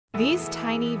These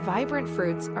tiny, vibrant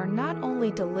fruits are not only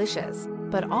delicious,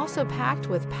 but also packed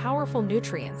with powerful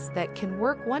nutrients that can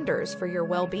work wonders for your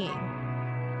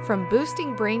well-being. From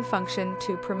boosting brain function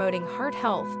to promoting heart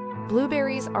health,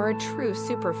 blueberries are a true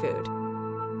superfood.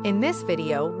 In this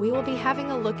video, we will be having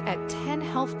a look at 10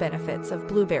 health benefits of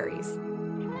blueberries.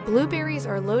 Blueberries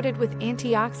are loaded with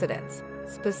antioxidants,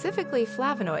 specifically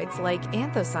flavonoids like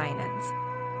anthocyanins.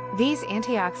 These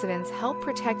antioxidants help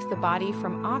protect the body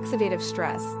from oxidative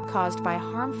stress caused by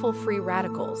harmful free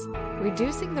radicals,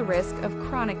 reducing the risk of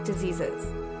chronic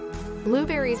diseases.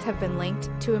 Blueberries have been linked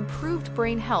to improved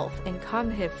brain health and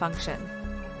cognitive function.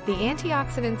 The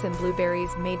antioxidants in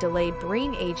blueberries may delay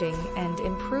brain aging and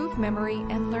improve memory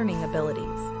and learning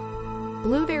abilities.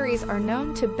 Blueberries are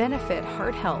known to benefit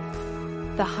heart health.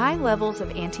 The high levels of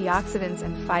antioxidants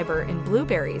and fiber in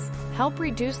blueberries help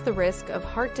reduce the risk of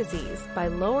heart disease by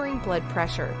lowering blood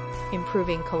pressure,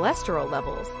 improving cholesterol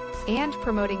levels, and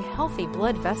promoting healthy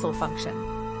blood vessel function.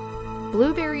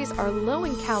 Blueberries are low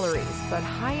in calories but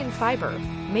high in fiber,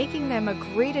 making them a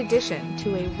great addition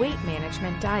to a weight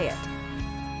management diet.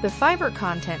 The fiber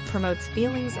content promotes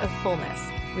feelings of fullness,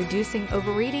 reducing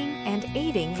overeating and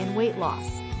aiding in weight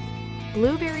loss.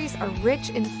 Blueberries are rich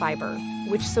in fiber,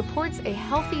 which supports a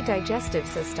healthy digestive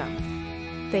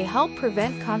system. They help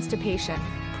prevent constipation,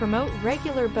 promote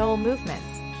regular bowel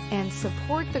movements, and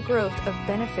support the growth of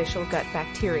beneficial gut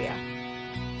bacteria.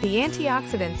 The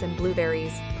antioxidants in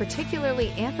blueberries, particularly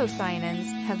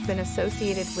anthocyanins, have been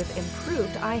associated with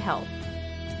improved eye health.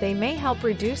 They may help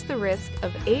reduce the risk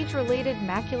of age-related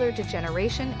macular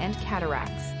degeneration and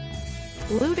cataracts.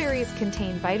 Blueberries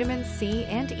contain vitamins C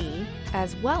and E,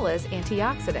 as well as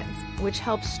antioxidants, which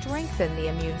help strengthen the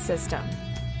immune system.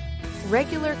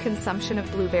 Regular consumption of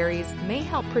blueberries may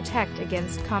help protect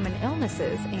against common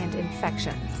illnesses and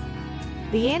infections.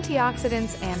 The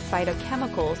antioxidants and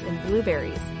phytochemicals in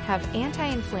blueberries have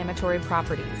anti-inflammatory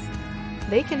properties.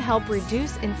 They can help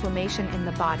reduce inflammation in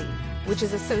the body, which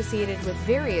is associated with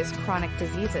various chronic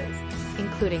diseases,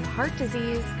 including heart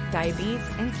disease, diabetes,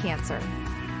 and cancer.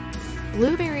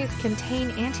 Blueberries contain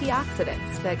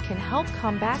antioxidants that can help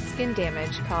combat skin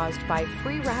damage caused by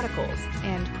free radicals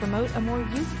and promote a more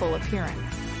youthful appearance.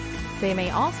 They may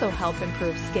also help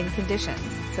improve skin conditions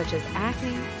such as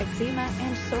acne, eczema,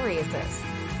 and psoriasis.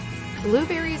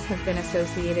 Blueberries have been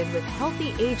associated with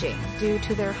healthy aging due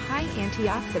to their high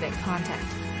antioxidant content.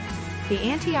 The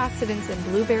antioxidants in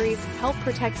blueberries help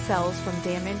protect cells from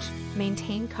damage,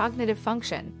 maintain cognitive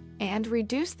function, and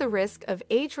reduce the risk of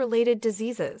age-related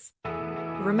diseases.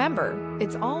 Remember,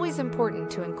 it's always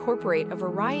important to incorporate a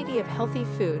variety of healthy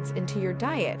foods into your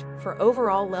diet for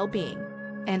overall well-being,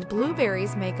 and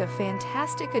blueberries make a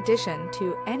fantastic addition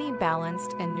to any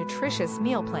balanced and nutritious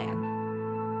meal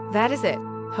plan. That is it.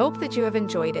 Hope that you have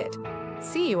enjoyed it.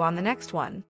 See you on the next one.